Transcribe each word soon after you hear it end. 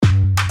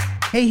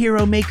Hey,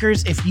 Hero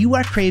Makers, if you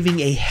are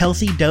craving a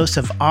healthy dose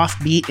of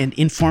offbeat and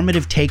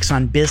informative takes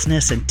on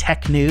business and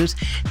tech news,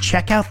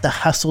 check out The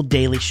Hustle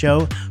Daily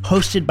Show,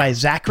 hosted by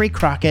Zachary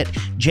Crockett,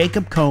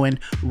 Jacob Cohen,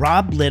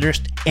 Rob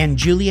Litterst, and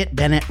Juliet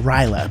Bennett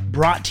Ryla,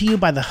 brought to you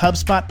by the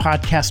HubSpot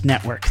Podcast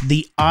Network,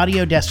 the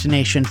audio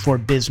destination for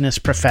business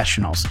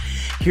professionals.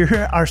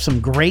 Here are some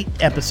great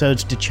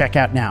episodes to check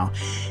out now.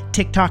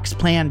 TikTok's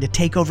plan to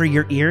take over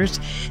your ears.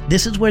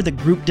 This is where the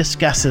group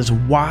discusses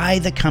why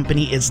the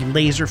company is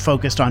laser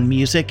focused on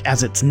music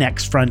as its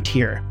next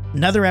frontier.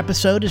 Another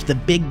episode is the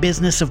big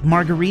business of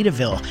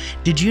Margaritaville.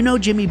 Did you know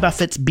Jimmy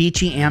Buffett's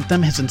beachy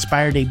anthem has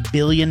inspired a $1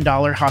 billion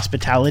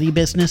hospitality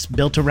business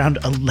built around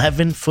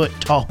 11-foot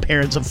tall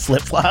pairs of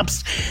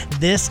flip-flops?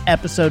 This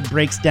episode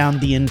breaks down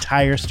the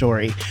entire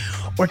story.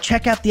 Or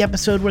check out the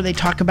episode where they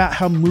talk about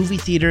how movie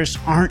theaters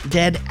aren't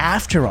dead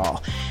after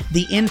all.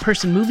 The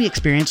in-person movie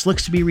experience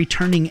looks to be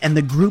returning, and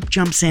the group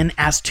jumps in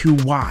as to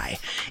why.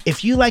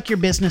 If you like your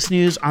business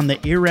news on the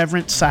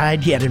irreverent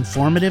side yet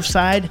informative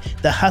side,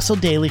 The Hustle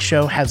Daily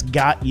Show has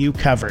got you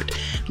covered.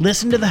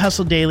 Listen to The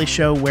Hustle Daily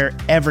Show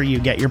wherever you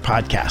get your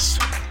podcasts.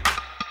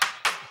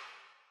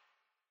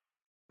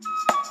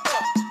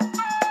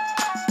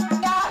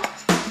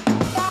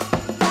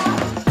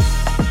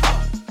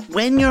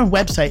 When your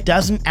website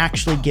doesn't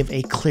actually give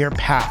a clear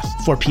path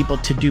for people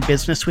to do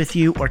business with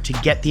you or to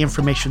get the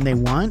information they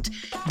want,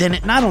 then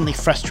it not only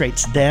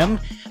frustrates them,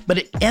 but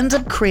it ends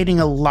up creating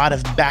a lot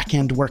of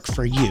back-end work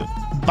for you.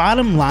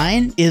 Bottom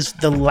line is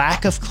the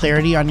lack of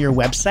clarity on your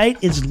website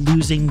is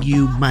losing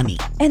you money.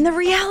 And the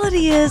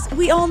reality is,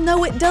 we all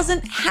know it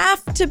doesn't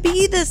have to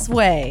be this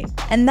way.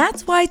 And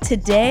that's why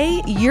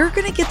today, you're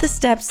going to get the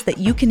steps that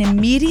you can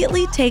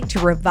immediately take to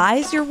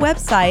revise your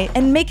website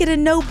and make it a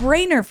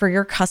no-brainer for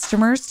your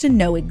customers to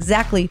know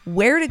exactly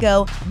where to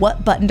go,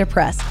 what button to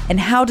press, and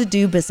how to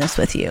do business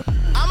with you.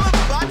 I'm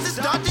about to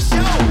start the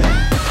show.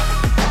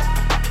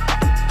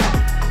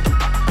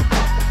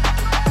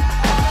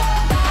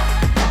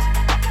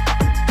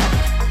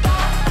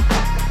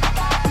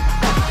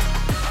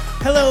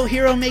 Hello,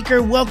 Hero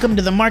Maker. Welcome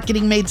to the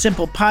Marketing Made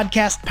Simple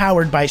podcast,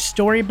 powered by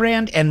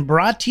StoryBrand and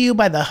brought to you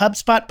by the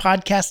HubSpot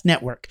Podcast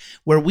Network,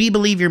 where we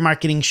believe your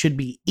marketing should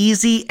be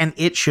easy and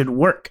it should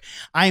work.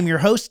 I am your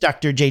host,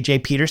 Dr.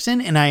 JJ Peterson,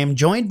 and I am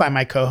joined by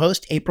my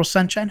co-host, April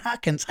Sunshine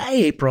Hawkins. Hi,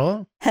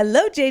 April.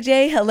 Hello,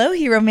 JJ. Hello,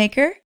 Hero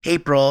Maker.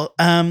 April,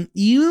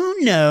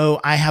 you know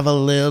I have a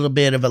little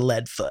bit of a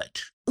lead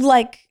foot.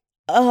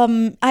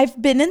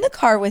 I've been in the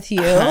car with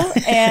you,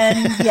 and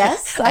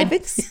yes, I've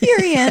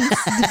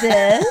experienced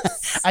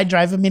this. I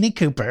drive a Mini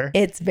Cooper.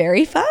 It's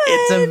very fun.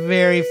 It's a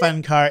very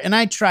fun car, and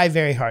I try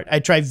very hard. I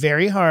try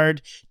very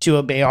hard to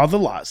obey all the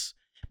laws,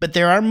 but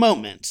there are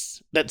moments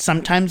that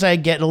sometimes I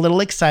get a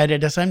little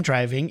excited as I'm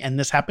driving, and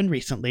this happened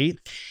recently,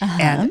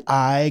 and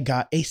I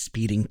got a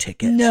speeding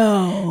ticket.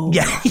 No.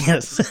 Yeah,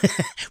 yes.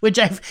 Which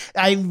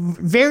I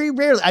very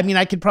rarely, I mean,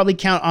 I could probably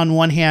count on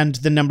one hand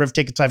the number of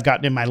tickets I've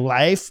gotten in my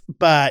life,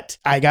 but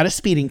I got a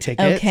speeding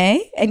ticket.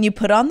 Okay. And you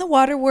put on the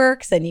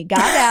waterworks and you got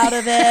out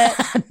of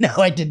it. No,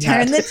 I did not.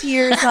 Turned the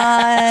tears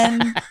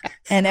on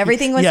and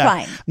everything was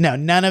fine. No,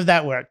 none of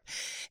that worked.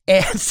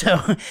 And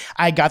so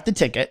I got the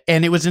ticket,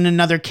 and it was in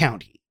another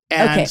county.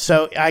 And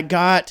so I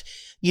got,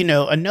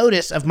 a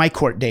notice of my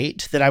court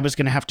date that I was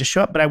going to have to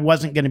show up, but I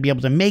wasn't going to be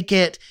able to make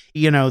it.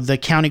 The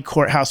county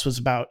courthouse was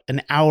about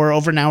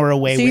over an hour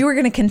away. So you were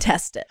going to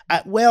contest it?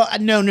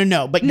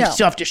 No. But you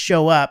still have to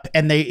show up.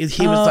 And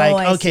he was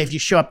like, okay, if you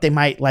show up, they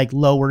might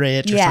lower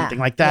it or something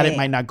like that. It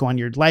might not go on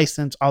your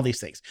license, all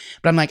these things.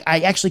 But I'm like, I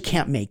actually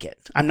can't make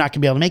it. I'm not going to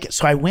be able to make it.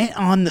 So I went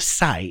on the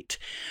site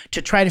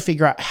to try to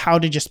figure out how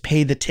to just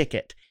pay the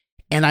ticket.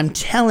 And I'm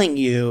telling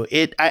you,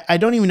 I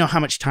don't even know how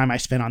much time I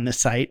spent on this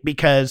site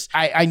because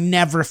I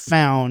never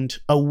found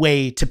a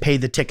way to pay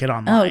the ticket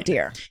online. Oh,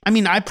 dear. I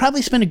mean, I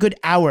probably spent a good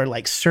hour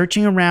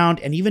searching around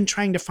and even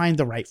trying to find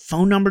the right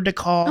phone number to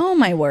call. Oh,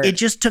 my word. It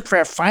just took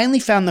forever. I finally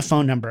found the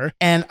phone number,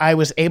 and I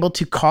was able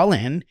to call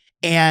in.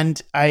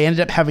 And I ended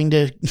up having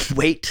to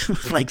wait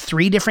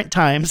 3 different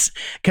times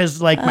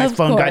because my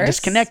phone got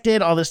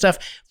disconnected, all this stuff.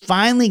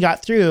 Finally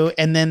got through.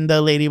 And then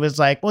the lady was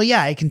like, well,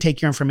 yeah, I can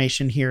take your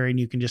information here and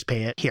you can just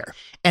pay it here.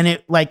 And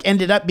it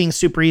ended up being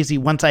super easy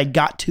once I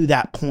got to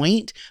that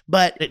point.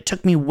 But it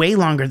took me way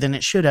longer than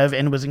it should have,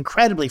 and it was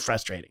incredibly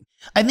frustrating.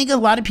 I think a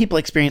lot of people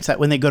experience that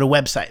when they go to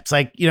websites.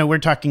 We're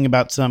talking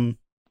about some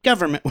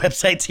government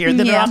websites here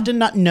that are often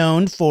not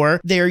known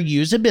for their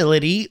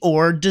usability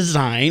or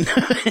design.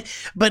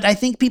 But I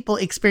think people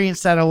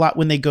experience that a lot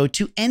when they go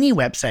to any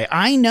website.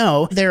 I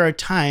know there are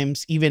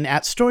times, even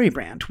at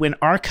StoryBrand, when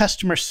our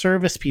customer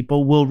service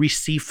people will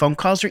receive phone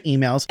calls or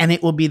emails, and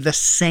it will be the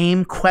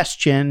same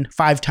question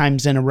 5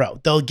 times in a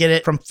row. They'll get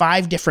it from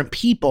 5 different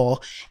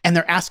people, and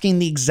they're asking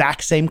the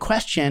exact same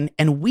question.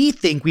 And we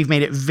think we've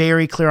made it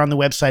very clear on the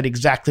website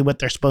exactly what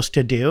they're supposed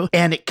to do.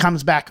 And it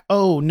comes back,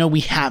 oh, no,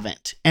 we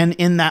haven't. And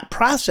in that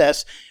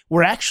process,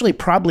 we're actually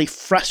probably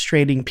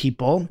frustrating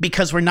people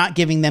because we're not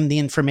giving them the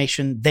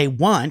information they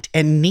want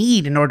and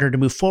need in order to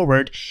move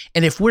forward.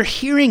 And if we're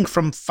hearing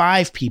from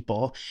 5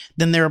 people,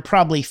 then there are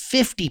probably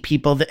 50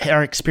 people that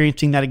are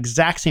experiencing that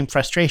exact same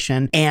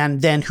frustration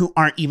and then who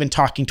aren't even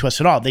talking to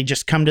us at all. They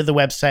just come to the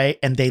website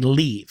and they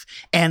leave.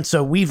 And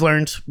so we've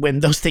learned when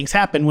those things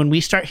happen, when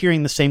we start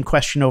hearing the same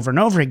question over and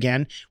over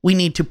again, we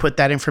need to put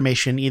that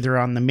information either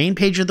on the main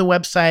page of the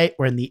website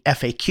or in the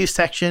FAQ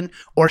section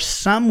or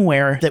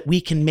somewhere that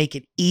we can make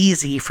it easy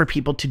for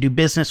people to do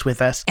business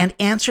with us and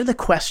answer the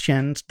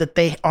questions that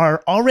they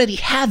are already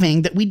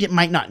having that we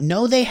might not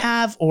know they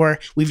have, or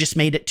we've just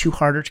made it too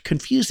hard or too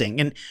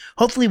confusing. And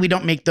hopefully we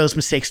don't make those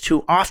mistakes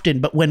too often,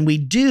 but when we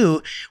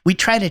do, we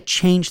try to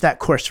change that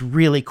course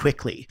really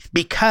quickly,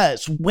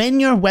 because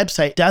when your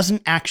website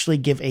doesn't actually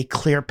give a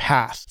clear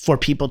path for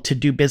people to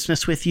do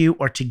business with you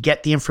or to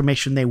get the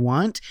information they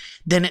want,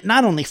 then it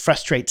not only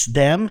frustrates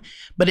them,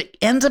 but it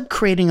ends up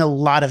creating a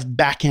lot of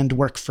back-end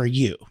work for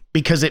you,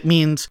 because it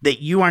means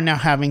that you are now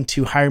having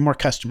to hire more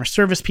customer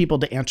service people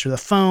to answer the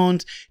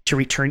phones, to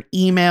return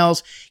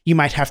emails. You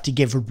might have to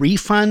give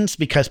refunds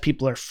because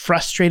people are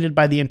frustrated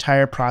by the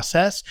entire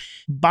process.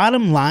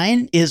 Bottom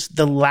line is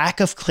the lack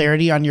of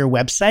clarity on your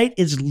website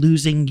is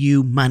losing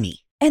you money.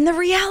 And the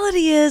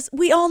reality is,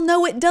 we all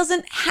know it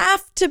doesn't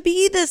have to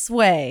be this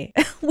way.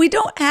 We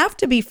don't have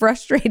to be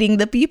frustrating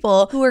the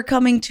people who are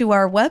coming to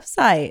our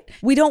website.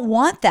 We don't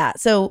want that.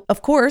 So,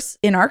 of course,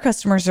 in our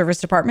customer service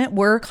department,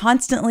 we're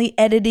constantly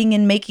editing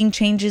and making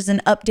changes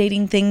and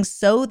updating things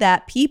so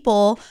that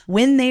people,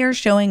 when they are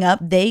showing up,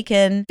 they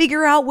can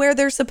figure out where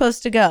they're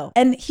supposed to go.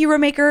 And Hero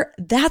Maker,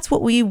 that's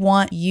what we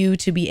want you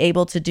to be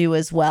able to do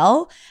as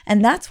well.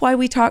 And that's why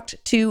we talked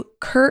to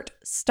Kurt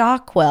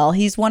Stockwell.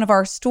 He's one of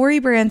our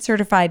StoryBrand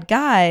certified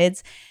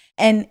guides.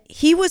 And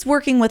he was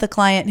working with a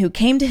client who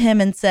came to him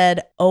and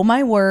said, "Oh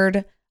my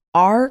word,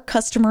 our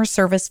customer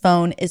service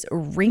phone is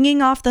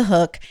ringing off the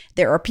hook.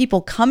 There are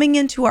people coming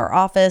into our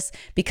office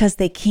because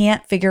they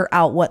can't figure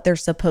out what they're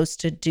supposed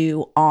to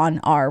do on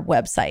our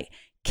website.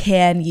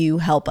 Can you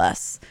help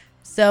us?"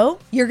 So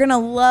you're going to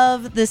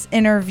love this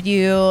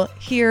interview.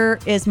 Here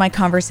is my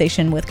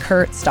conversation with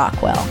Kurt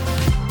Stockwell.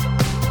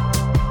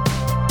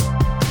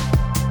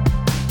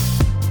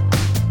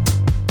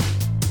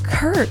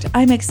 Kurt,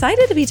 I'm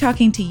excited to be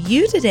talking to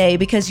you today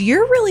because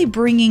you're really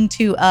bringing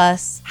to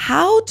us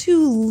how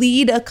to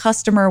lead a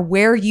customer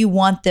where you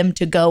want them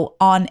to go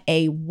on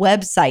a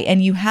website.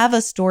 And you have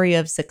a story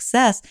of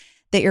success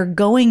that you're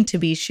going to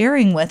be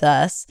sharing with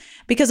us.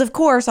 Because of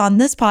course, on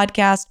this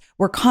podcast,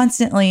 we're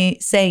constantly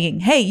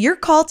saying, hey, your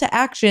call to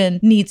action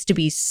needs to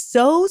be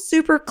so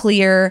super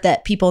clear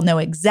that people know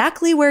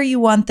exactly where you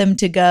want them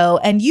to go.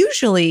 And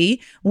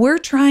usually we're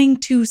trying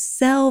to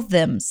sell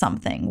them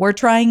something. We're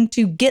trying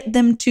to get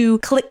them to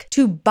click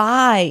to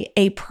buy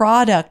a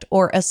product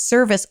or a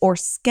service or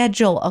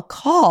schedule a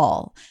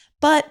call.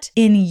 But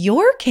in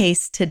your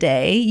case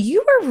today,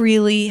 you are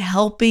really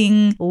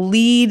helping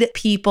lead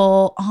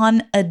people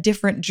on a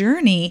different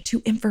journey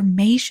to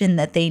information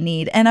that they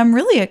need. And I'm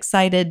really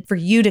excited for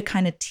you to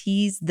kind of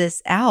tease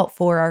this out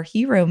for our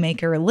Hero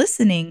Maker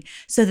listening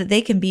so that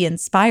they can be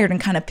inspired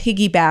and kind of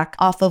piggyback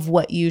off of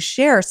what you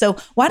share. So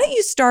why don't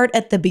you start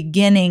at the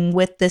beginning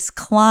with this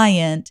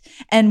client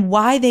and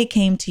why they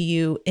came to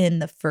you in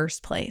the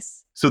first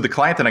place? So the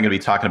client that I'm going to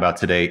be talking about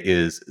today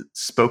is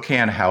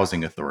Spokane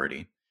Housing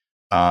Authority.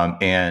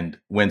 And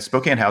when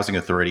Spokane Housing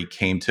Authority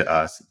came to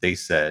us, they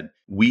said,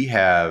 we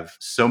have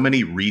so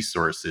many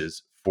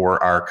resources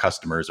for our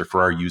customers or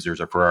for our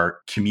users or for our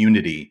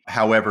community.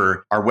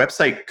 However, our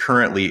website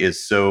currently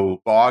is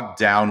so bogged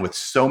down with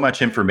so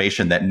much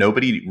information that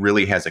nobody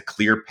really has a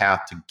clear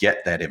path to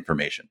get that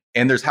information.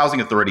 And there's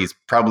housing authorities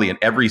probably in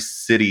every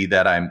city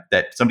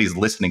that somebody's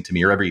listening to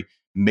me, or every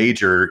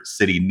major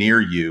city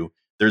near you,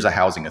 there's a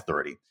housing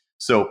authority.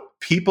 So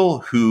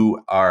people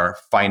who are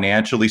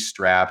financially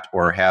strapped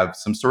or have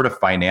some sort of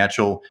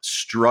financial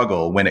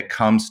struggle when it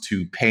comes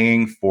to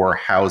paying for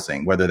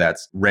housing, whether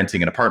that's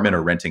renting an apartment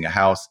or renting a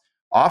house,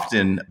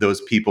 often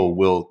those people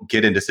will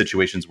get into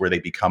situations where they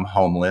become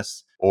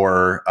homeless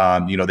or,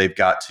 they've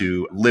got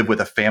to live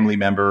with a family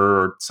member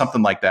or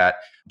something like that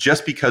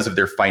just because of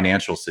their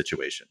financial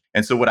situation.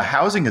 And so what a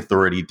housing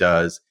authority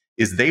does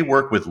is they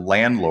work with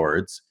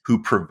landlords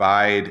who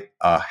provide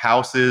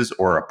houses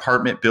or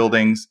apartment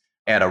buildings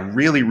at a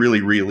really, really,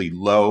 really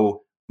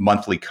low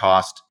monthly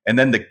cost. And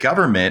then the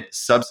government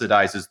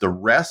subsidizes the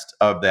rest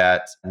of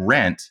that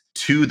rent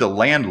to the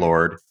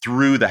landlord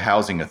through the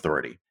housing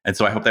authority. And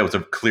so I hope that was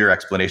a clear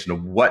explanation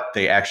of what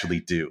they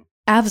actually do.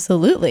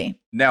 Absolutely.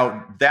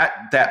 Now,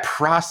 that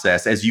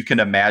process, as you can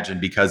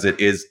imagine, because it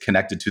is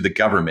connected to the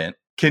government,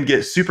 can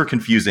get super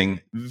confusing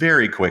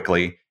very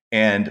quickly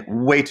and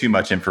way too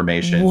much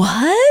information.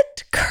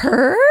 What,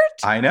 Kurt?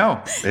 I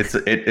know.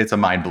 It's a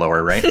mind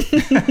blower, right?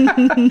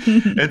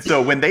 And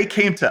so when they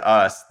came to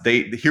us,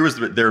 here was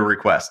their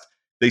request.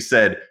 They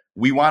said,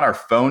 we want our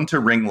phone to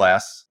ring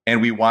less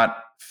and we want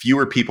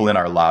fewer people in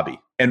our lobby.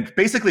 And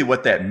basically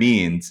what that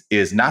means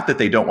is not that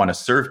they don't want to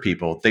serve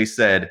people. They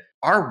said,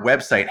 our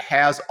website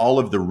has all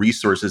of the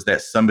resources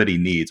that somebody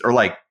needs, or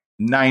like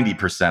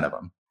 90% of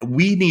them.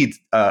 We need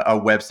a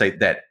website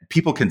that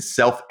people can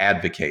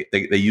self-advocate.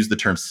 They use the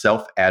term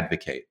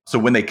self-advocate. So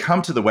when they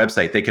come to the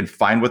website, they can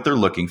find what they're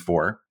looking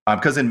for.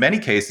 Because in many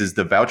cases,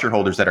 the voucher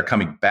holders that are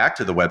coming back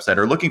to the website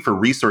are looking for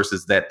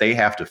resources that they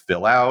have to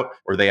fill out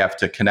or they have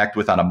to connect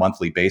with on a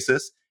monthly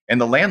basis. And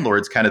the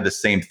landlord's kind of the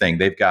same thing.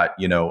 They've got,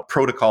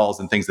 protocols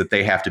and things that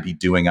they have to be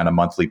doing on a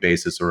monthly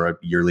basis or a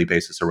yearly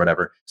basis or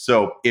whatever.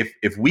 So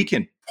if we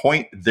can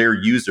point their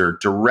user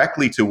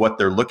directly to what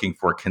they're looking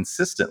for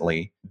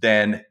consistently,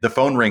 then the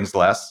phone rings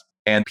less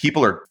and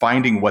people are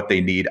finding what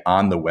they need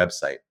on the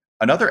website.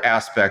 Another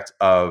aspect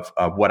of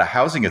what a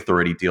housing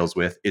authority deals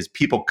with is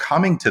people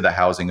coming to the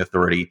housing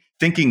authority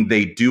thinking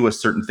they do a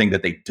certain thing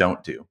that they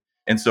don't do.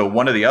 And so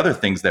one of the other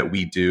things that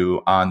we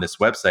do on this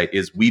website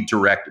is we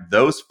direct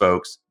those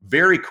folks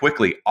very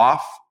quickly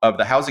off of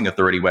the housing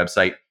authority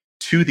website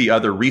to the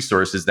other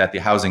resources that the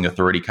housing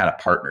authority kind of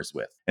partners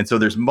with. And so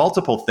there's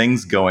multiple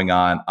things going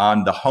on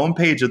the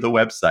homepage of the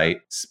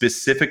website,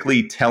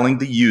 specifically telling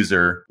the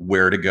user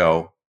where to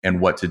go and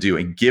what to do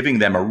and giving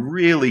them a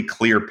really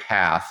clear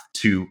path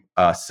to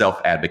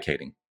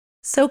self-advocating.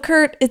 So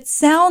Kurt, it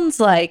sounds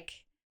like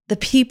the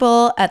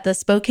people at the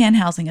Spokane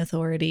Housing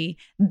Authority,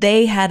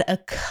 they had a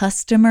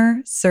customer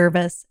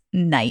service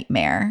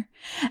nightmare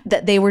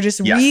that they were just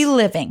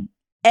reliving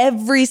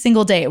every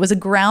single day. It was a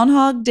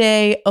Groundhog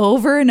Day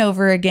over and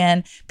over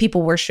again.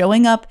 People were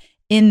showing up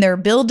in their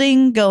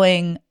building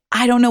going,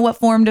 I don't know what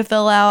form to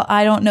fill out.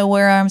 I don't know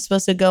where I'm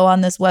supposed to go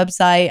on this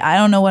website. I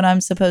don't know what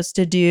I'm supposed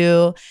to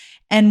do.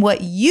 And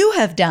what you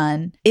have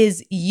done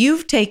is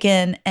you've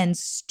taken and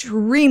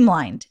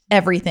streamlined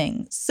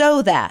everything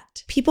so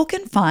that people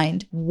can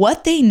find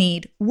what they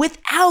need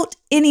without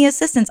any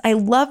assistance. I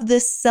love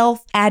this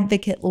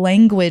self-advocate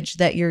language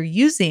that you're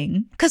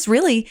using, because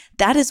really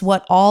that is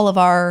what all of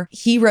our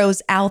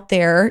heroes out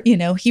there,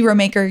 Hero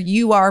Maker,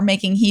 you are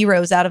making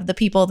heroes out of the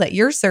people that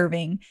you're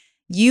serving.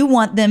 You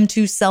want them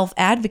to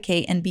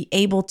self-advocate and be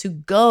able to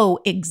go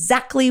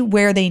exactly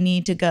where they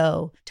need to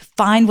go to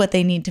find what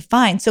they need to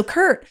find. So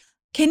Kurt,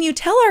 can you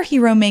tell our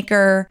Hero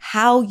Maker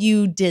how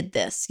you did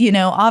this?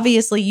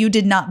 Obviously you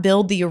did not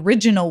build the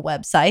original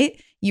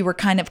website. You were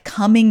kind of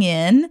coming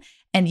in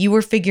and you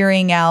were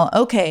figuring out,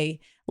 okay,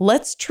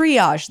 let's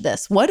triage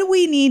this. What do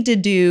we need to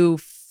do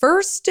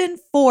first and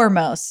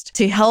foremost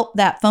to help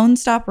that phone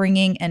stop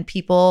ringing and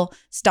people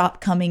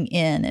stop coming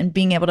in and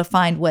being able to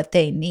find what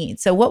they need?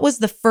 So what was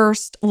the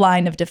first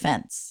line of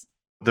defense?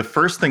 The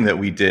first thing that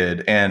we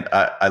did, and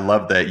I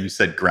love that you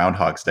said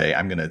Groundhog's Day.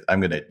 I'm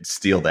gonna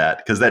steal that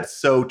because that's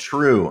so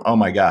true. Oh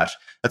my gosh,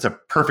 that's a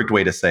perfect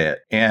way to say it.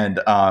 And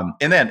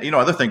then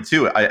other thing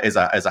too is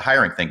a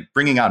hiring thing,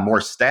 bringing on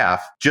more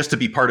staff just to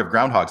be part of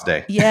Groundhog's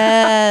Day.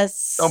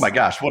 Yes. Oh my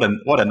gosh, what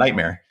a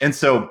nightmare. And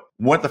so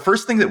the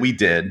first thing that we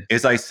did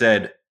is I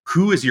said,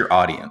 who is your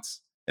audience?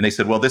 And they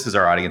said, well, this is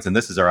our audience, and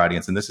this is our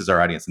audience, and this is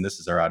our audience, and this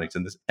is our audience,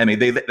 and this. I mean,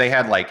 they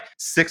had like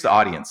 6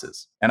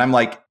 audiences. And I'm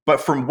like,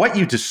 but from what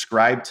you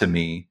described to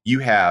me, you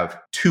have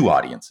 2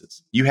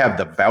 audiences. You have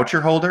the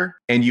voucher holder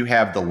and you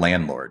have the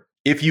landlord.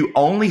 If you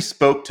only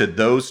spoke to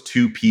those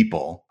 2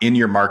 people in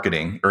your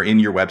marketing or in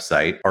your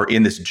website or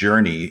in this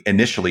journey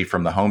initially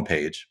from the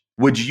homepage,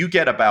 would you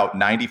get about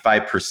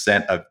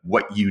 95% of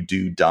what you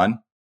do done?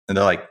 And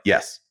they're like,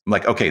 yes. I'm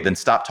like, okay, then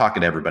stop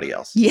talking to everybody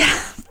else. Yeah,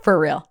 for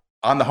real.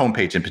 On the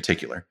homepage in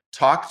particular,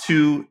 talk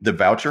to the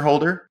voucher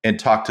holder and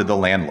talk to the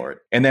landlord.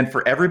 And then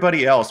for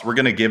everybody else, we're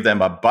going to give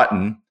them a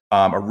button,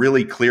 a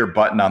really clear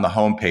button on the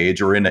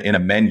homepage or in a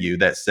menu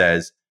that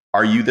says,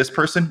 are you this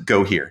person?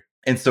 Go here.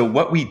 And so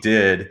what we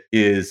did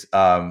is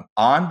on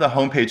the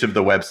homepage of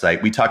the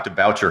website, we talked to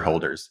voucher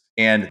holders.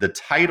 And the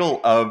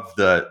title of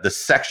the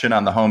section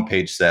on the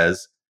homepage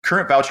says,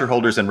 current voucher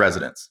holders and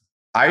residents,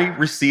 I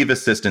receive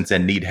assistance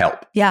and need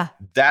help. Yeah.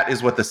 That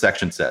is what the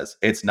section says.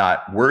 It's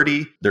not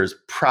wordy. There's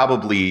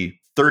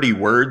probably 30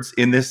 words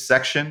in this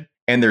section,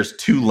 and there's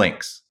 2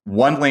 links.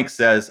 One link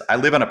says, I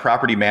live on a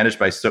property managed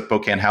by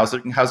Spokane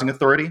Housing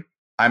Authority.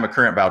 I'm a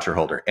current voucher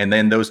holder. And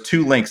then those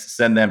 2 links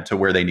send them to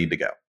where they need to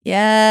go.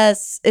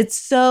 Yes. It's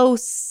so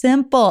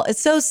simple.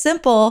 It's so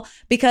simple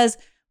because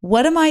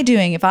what am I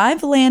doing? If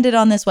I've landed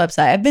on this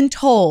website, I've been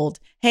told,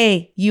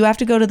 hey, you have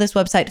to go to this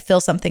website to fill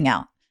something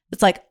out.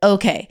 It's like,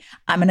 okay,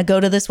 I'm going to go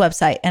to this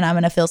website and I'm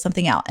going to fill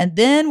something out. And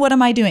then what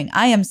am I doing?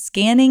 I am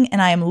scanning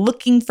and I am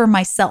looking for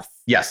myself.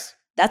 Yes.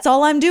 That's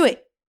all I'm doing.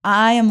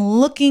 I am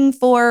looking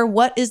for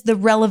what is the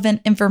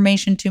relevant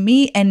information to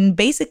me. And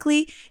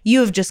basically, you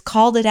have just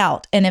called it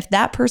out. And if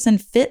that person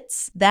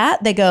fits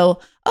that, they go,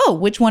 oh,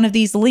 which one of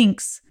these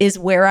links is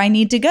where I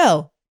need to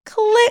go?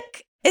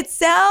 Click. It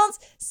sounds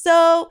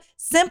so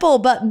simple,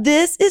 but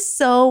this is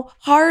so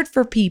hard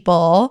for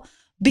people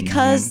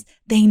because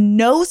they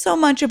know so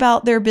much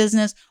about their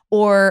business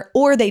or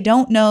they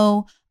don't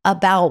know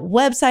about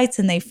websites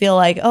and they feel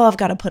like, oh, I've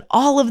got to put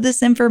all of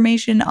this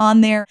information on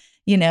there,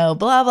 blah,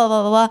 blah, blah,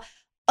 blah, blah.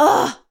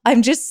 Oh,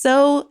 I'm just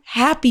so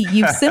happy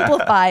you've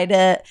simplified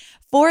it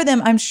for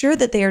them. I'm sure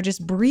that they are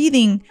just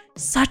breathing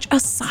such a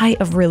sigh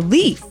of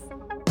relief.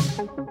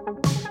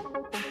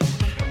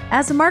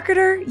 As a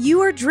marketer,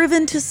 you are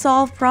driven to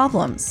solve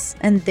problems.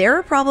 And there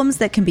are problems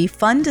that can be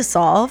fun to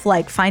solve,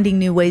 like finding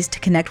new ways to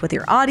connect with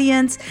your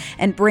audience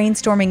and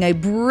brainstorming a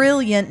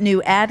brilliant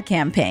new ad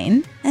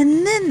campaign.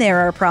 And then there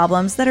are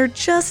problems that are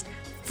just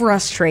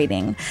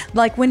frustrating,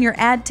 like when your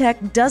ad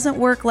tech doesn't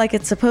work like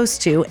it's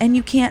supposed to and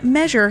you can't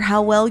measure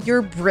how well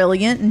your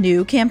brilliant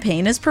new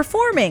campaign is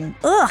performing.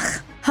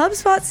 Ugh!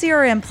 HubSpot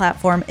CRM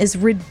platform is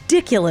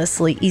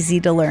ridiculously easy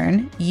to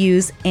learn,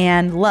 use,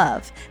 and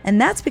love. And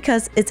that's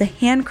because it's a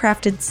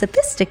handcrafted,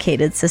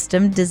 sophisticated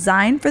system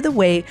designed for the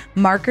way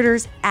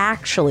marketers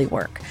actually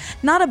work,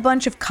 not a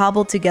bunch of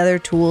cobbled together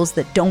tools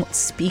that don't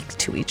speak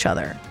to each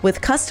other.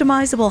 With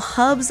customizable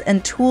hubs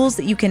and tools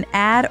that you can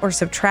add or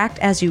subtract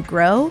as you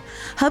grow,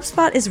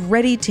 HubSpot is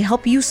ready to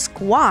help you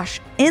squash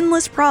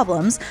endless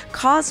problems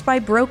caused by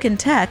broken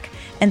tech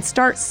and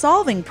start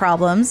solving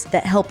problems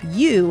that help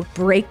you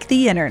break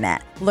the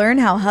internet. Learn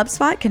how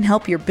HubSpot can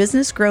help your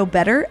business grow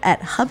better at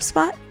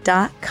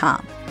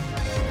HubSpot.com.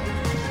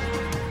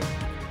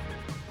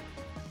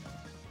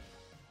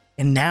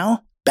 And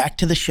now, back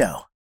to the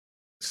show.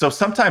 So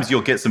sometimes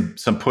you'll get some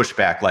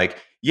pushback like,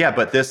 yeah,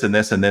 but this and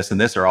this and this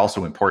and this are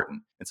also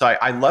important. And so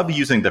I love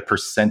using the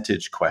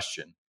percentage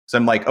question. So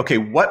I'm like, okay,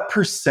 what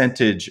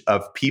percentage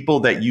of people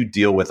that you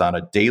deal with on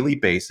a daily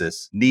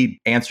basis need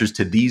answers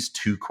to these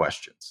two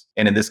questions?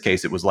 And in this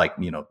case, it was like,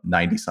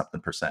 90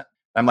 something percent.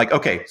 I'm like,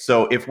 okay,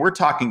 so if we're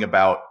talking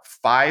about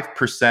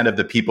 5% of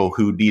the people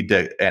who need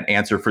an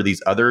answer for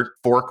these other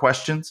 4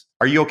 questions,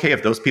 are you okay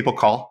if those people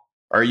call?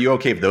 Are you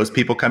okay if those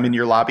people come in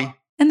your lobby?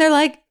 And they're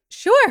like,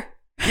 sure.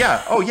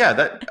 Yeah. Oh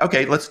yeah.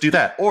 Okay, let's do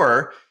that.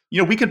 Or,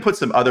 we could put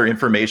some other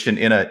information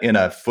in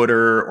a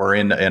footer or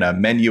in a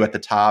menu at the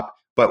top.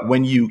 But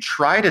when you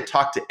try to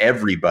talk to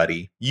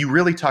everybody, you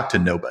really talk to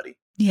nobody.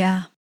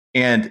 Yeah.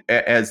 And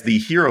as the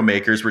hero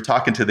makers, we're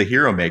talking to the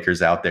hero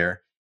makers out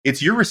there.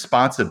 It's your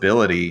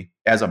responsibility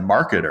as a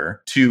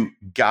marketer to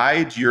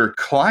guide your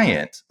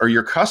client or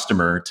your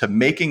customer to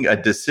making a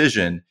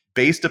decision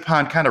based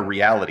upon kind of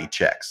reality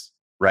checks,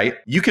 right?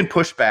 You can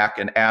push back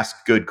and ask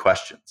good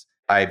questions.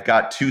 I've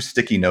got 2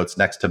 sticky notes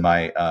next to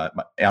my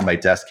on my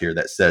desk here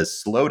that says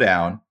slow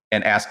down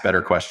and ask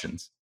better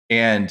questions.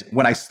 And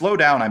when I slow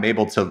down, I'm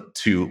able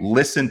to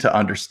listen to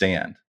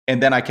understand,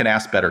 and then I can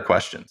ask better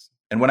questions.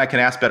 And when I can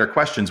ask better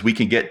questions, we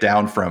can get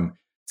down from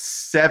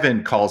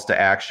 7 calls to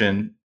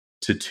action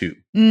to 2,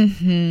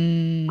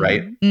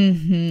 right?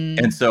 Mm-hmm.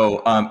 And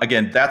so,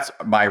 again, that's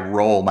my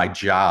role, my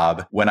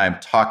job when I'm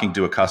talking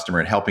to a customer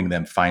and helping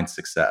them find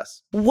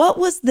success. What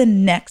was the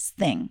next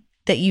thing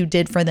that you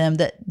did for them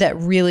that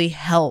really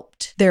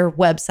helped their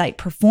website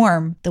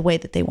perform the way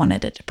that they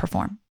wanted it to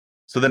perform?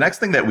 So the next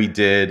thing that we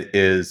did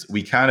is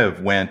we kind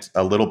of went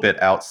a little bit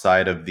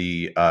outside of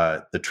the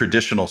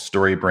traditional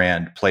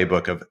StoryBrand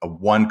playbook of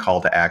one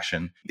call to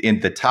action in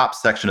the top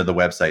section of the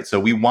website. So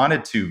we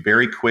wanted to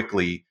very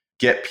quickly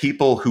get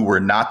people who were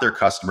not their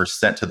customers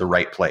sent to the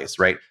right place,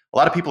 right? A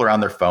lot of people are on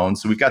their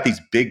phones. So we've got these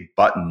big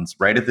buttons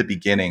right at the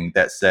beginning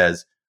that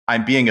says,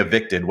 I'm being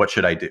evicted. What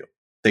should I do?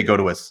 They go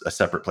to a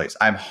separate place.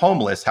 I'm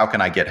homeless. How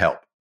can I get help?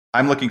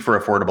 I'm looking for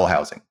affordable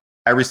housing.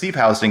 I receive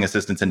housing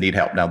assistance and need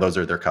help. Now, those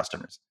are their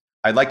customers.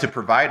 I'd like to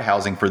provide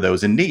housing for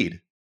those in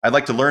need. I'd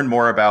like to learn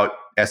more about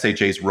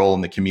SHA's role in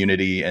the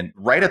community. And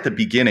right at the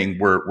beginning,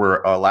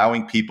 we're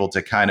allowing people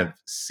to kind of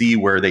see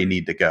where they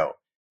need to go.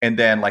 And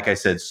then, like I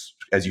said,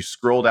 as you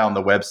scroll down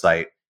the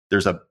website,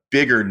 there's a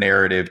bigger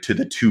narrative to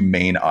the 2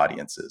 main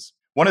audiences.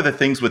 One of the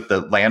things with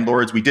the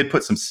landlords, we did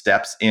put some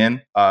steps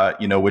in,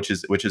 which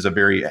is a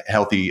very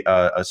healthy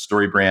a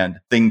StoryBrand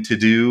thing to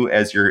do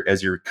as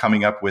you're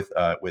coming up with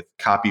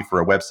copy for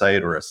a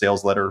website or a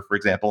sales letter, for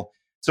example.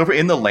 So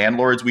in the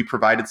landlords, we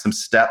provided some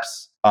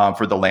steps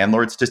for the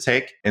landlords to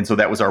take. And so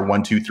that was our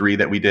 1, 2, 3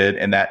 that we did.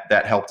 And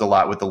that helped a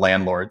lot with the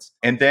landlords.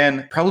 And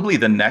then probably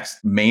the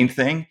next main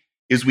thing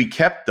is we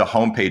kept the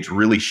homepage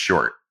really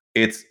short.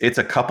 It's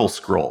a couple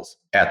scrolls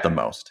at the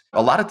most.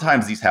 A lot of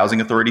times these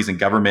housing authorities and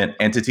government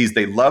entities,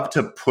 they love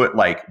to put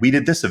like, we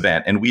did this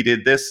event and we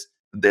did this,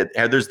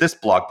 there's this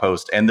blog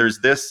post and there's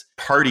this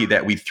party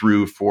that we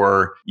threw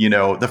for,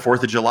 the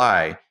 4th of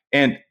July.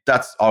 And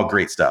that's all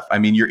great stuff. I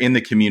mean, you're in the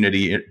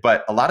community,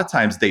 but a lot of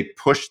times they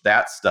push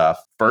that stuff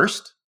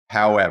first.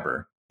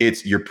 However,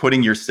 you're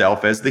putting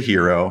yourself as the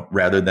hero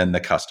rather than the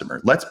customer.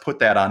 Let's put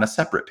that on a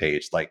separate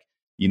page, like,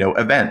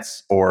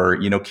 events or,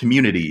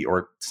 community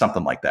or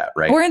something like that,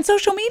 right? Or in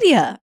social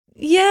media.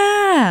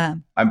 Yeah.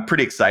 I'm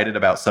pretty excited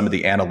about some of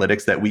the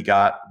analytics that we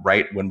got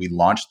right when we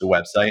launched the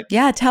website.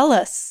 Yeah, tell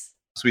us.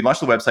 So we launched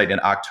the website in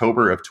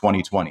October of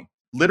 2020.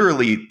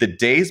 Literally the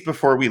days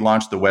before we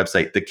launched the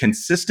website, the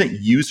consistent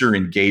user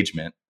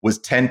engagement was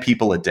 10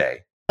 people a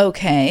day.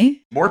 Okay.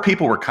 More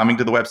people were coming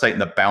to the website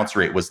and the bounce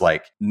rate was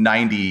like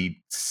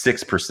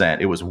 96%.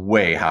 It was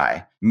way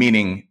high,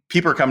 meaning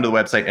people are coming to the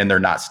website and they're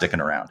not sticking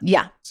around.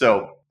 Yeah.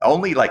 So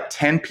only like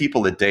 10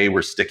 people a day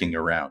were sticking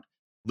around.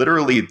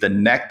 Literally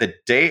the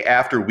day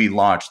after we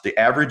launched, the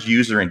average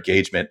user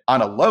engagement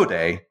on a low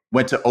day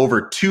went to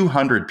over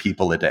 200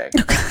 people a day.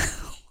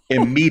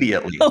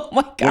 Immediately. Oh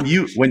my God.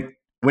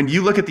 when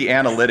you look at the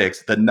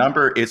analytics, the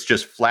number, it's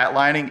just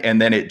flatlining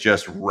and then it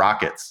just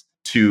rockets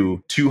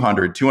to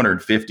 200,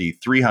 250,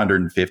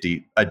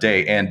 350 a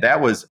day. And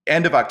that was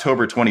end of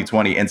October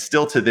 2020. And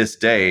still to this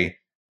day,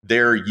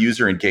 their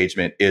user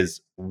engagement is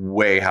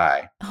way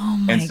high. Oh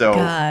my and so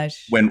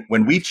gosh. when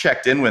we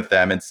checked in with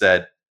them and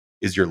said,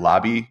 is your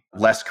lobby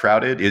less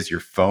crowded? Is your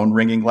phone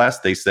ringing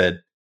less? They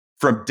said,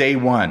 from day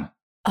one.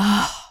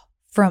 Oh,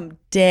 from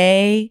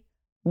day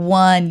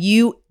one,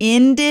 you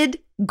ended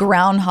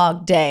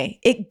Groundhog Day.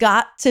 It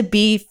got to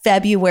be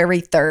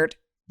February 3rd.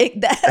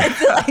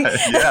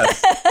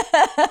 Yes.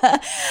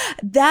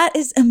 That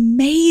is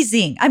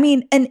amazing. I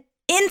mean, an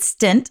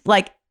instant,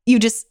 like you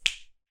just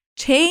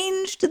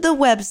changed the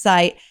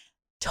website,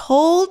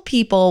 told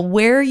people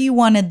where you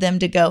wanted them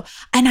to go.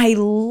 And I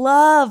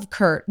love,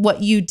 Kurt,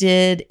 what you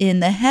did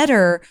in the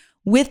header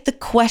with the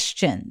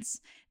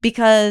questions,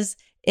 because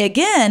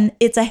again,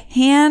 it's a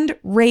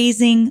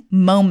hand-raising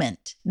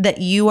moment that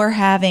you are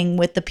having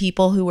with the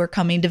people who are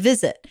coming to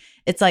visit.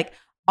 It's like,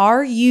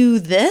 are you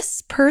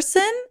this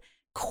person?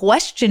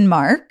 Question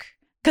mark.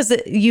 Because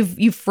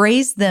you've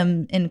phrased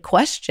them in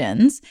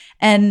questions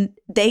and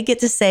they get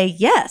to say,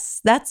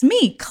 yes, that's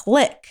me.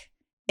 Click.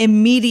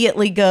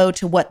 Immediately go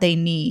to what they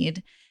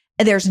need.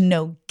 There's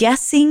no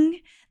guessing.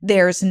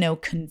 There's no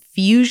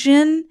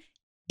confusion.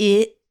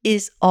 It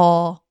is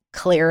all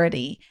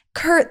clarity.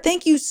 Kurt,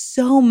 thank you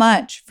so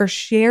much for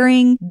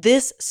sharing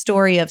this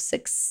story of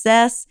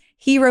success.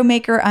 Hero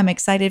Maker, I'm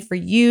excited for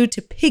you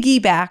to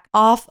piggyback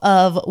off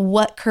of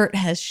what Kurt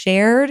has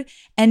shared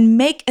and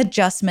make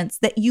adjustments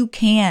that you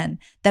can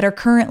that are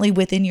currently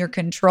within your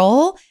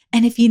control.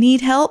 And if you need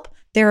help,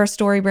 there are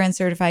StoryBrand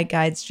certified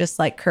guides just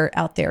like Kurt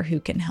out there who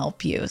can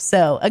help you.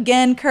 So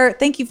again, Kurt,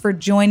 thank you for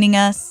joining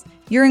us.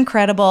 You're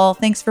incredible.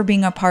 Thanks for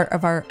being a part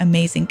of our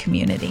amazing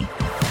community.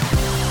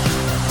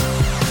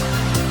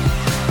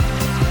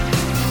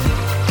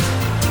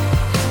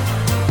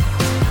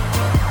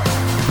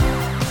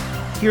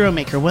 Hero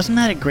Maker, wasn't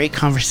that a great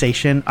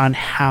conversation on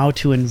how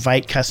to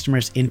invite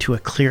customers into a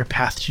clear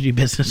path to do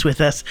business with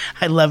us?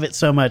 I love it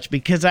so much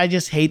because I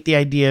just hate the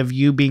idea of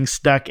you being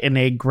stuck in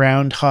a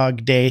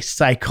Groundhog Day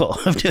cycle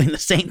of doing the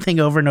same thing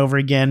over and over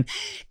again,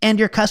 and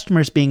your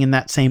customers being in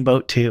that same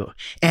boat too.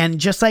 And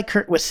just like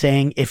Kurt was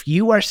saying, if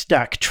you are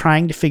stuck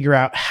trying to figure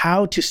out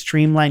how to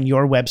streamline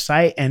your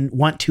website and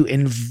want to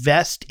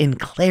invest in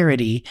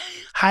clarity,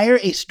 hire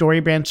a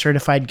StoryBrand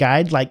certified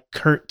guide like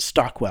Kurt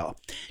Stockwell.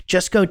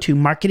 Just go to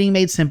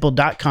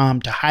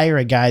marketingmadesimple.com to hire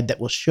a guide that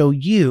will show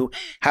you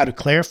how to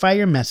clarify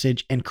your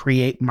message and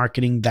create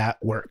marketing that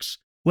works.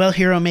 Well,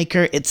 Hero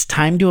Maker, it's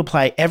time to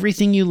apply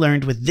everything you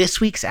learned with this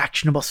week's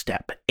actionable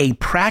step, a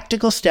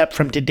practical step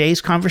from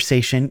today's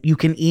conversation you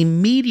can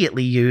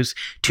immediately use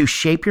to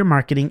shape your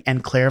marketing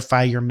and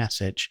clarify your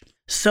message.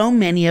 So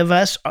many of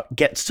us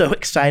get so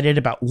excited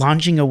about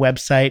launching a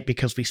website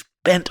because we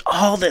spent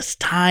all this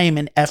time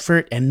and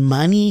effort and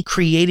money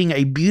creating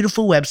a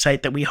beautiful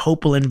website that we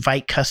hope will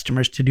invite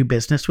customers to do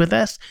business with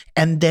us.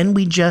 And then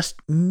we just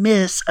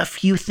miss a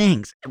few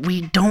things.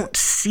 We don't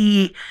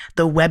see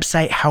the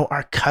website how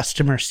our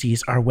customer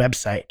sees our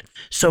website.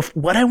 So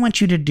what I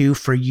want you to do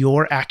for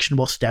your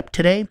actionable step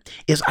today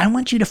is I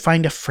want you to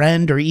find a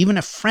friend or even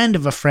a friend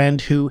of a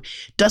friend who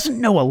doesn't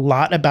know a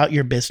lot about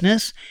your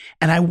business.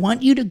 And I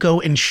want you to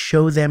go and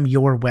show them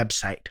your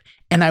website.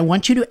 And I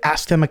want you to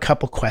ask them a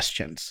couple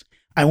questions.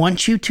 I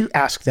want you to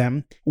ask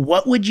them,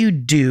 what would you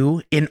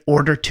do in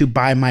order to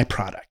buy my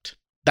product?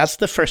 That's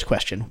the first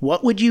question.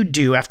 What would you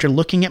do after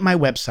looking at my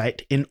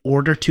website in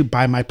order to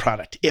buy my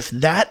product? If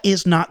that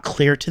is not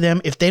clear to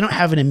them, if they don't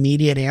have an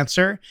immediate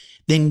answer,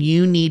 then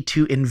you need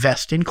to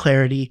invest in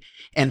clarity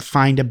and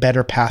find a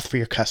better path for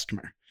your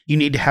customer. You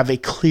need to have a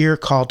clear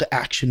call to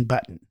action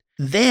button.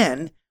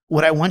 Then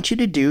what I want you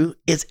to do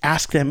is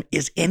ask them,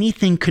 is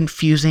anything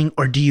confusing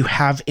or do you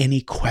have any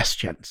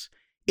questions?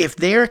 If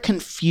they're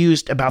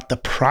confused about the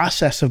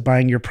process of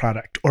buying your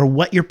product or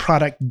what your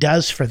product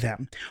does for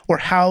them or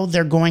how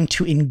they're going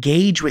to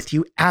engage with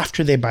you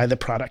after they buy the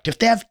product, if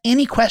they have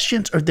any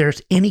questions or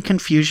there's any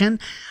confusion,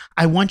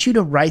 I want you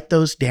to write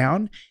those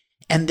down.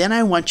 And then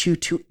I want you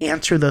to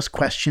answer those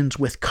questions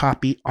with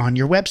copy on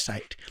your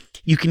website.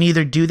 You can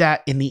either do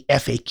that in the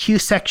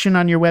FAQ section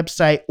on your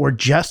website or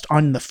just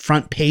on the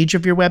front page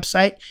of your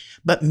website,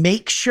 but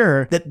make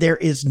sure that there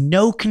is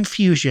no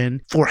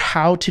confusion for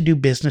how to do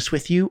business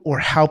with you or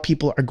how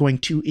people are going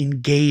to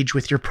engage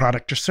with your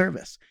product or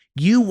service.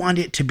 You want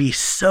it to be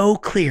so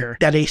clear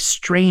that a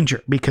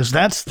stranger, because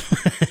that's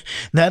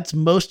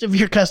most of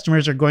your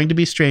customers are going to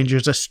be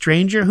strangers. A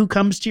stranger who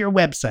comes to your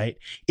website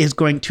is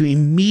going to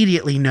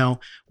immediately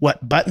know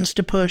what buttons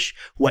to push,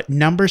 what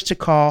numbers to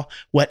call,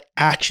 what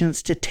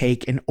actions to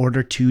take in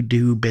order to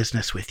do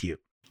business with you.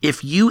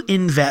 If you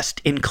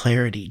invest in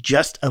clarity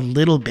just a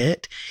little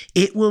bit,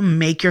 it will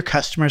make your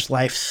customer's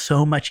life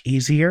so much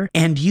easier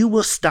and you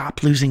will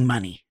stop losing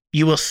money.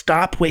 You will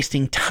stop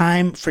wasting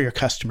time for your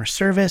customer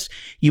service.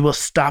 You will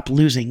stop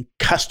losing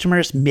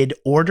customers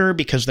mid-order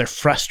because they're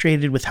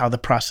frustrated with how the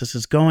process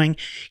is going.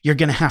 You're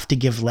going to have to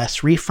give less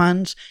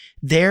refunds.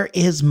 There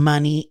is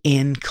money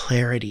in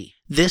clarity.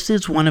 This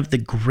is one of the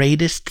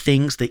greatest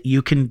things that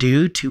you can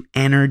do to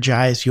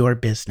energize your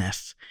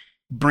business.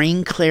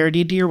 Bring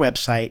clarity to your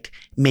website,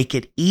 make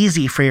it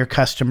easy for your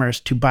customers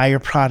to buy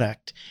your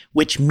product,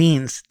 which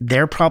means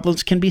their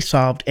problems can be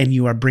solved and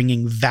you are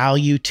bringing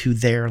value to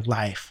their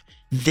life.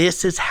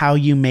 This is how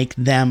you make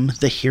them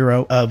the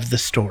hero of the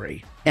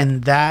story.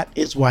 And that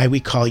is why we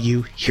call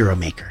you Hero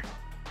Maker.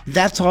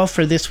 That's all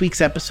for this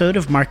week's episode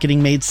of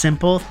Marketing Made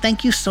Simple.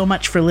 Thank you so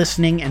much for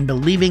listening and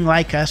believing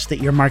like us that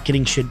your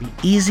marketing should be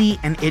easy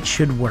and it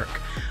should work.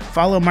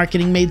 Follow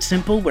Marketing Made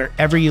Simple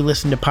wherever you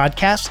listen to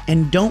podcasts,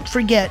 and don't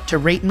forget to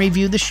rate and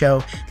review the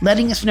show,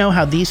 letting us know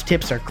how these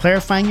tips are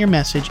clarifying your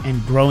message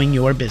and growing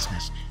your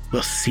business.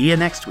 We'll see you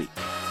next week.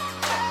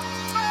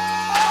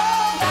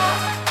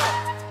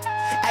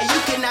 Hey,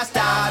 you cannot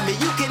stop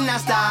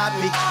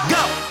me,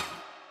 go!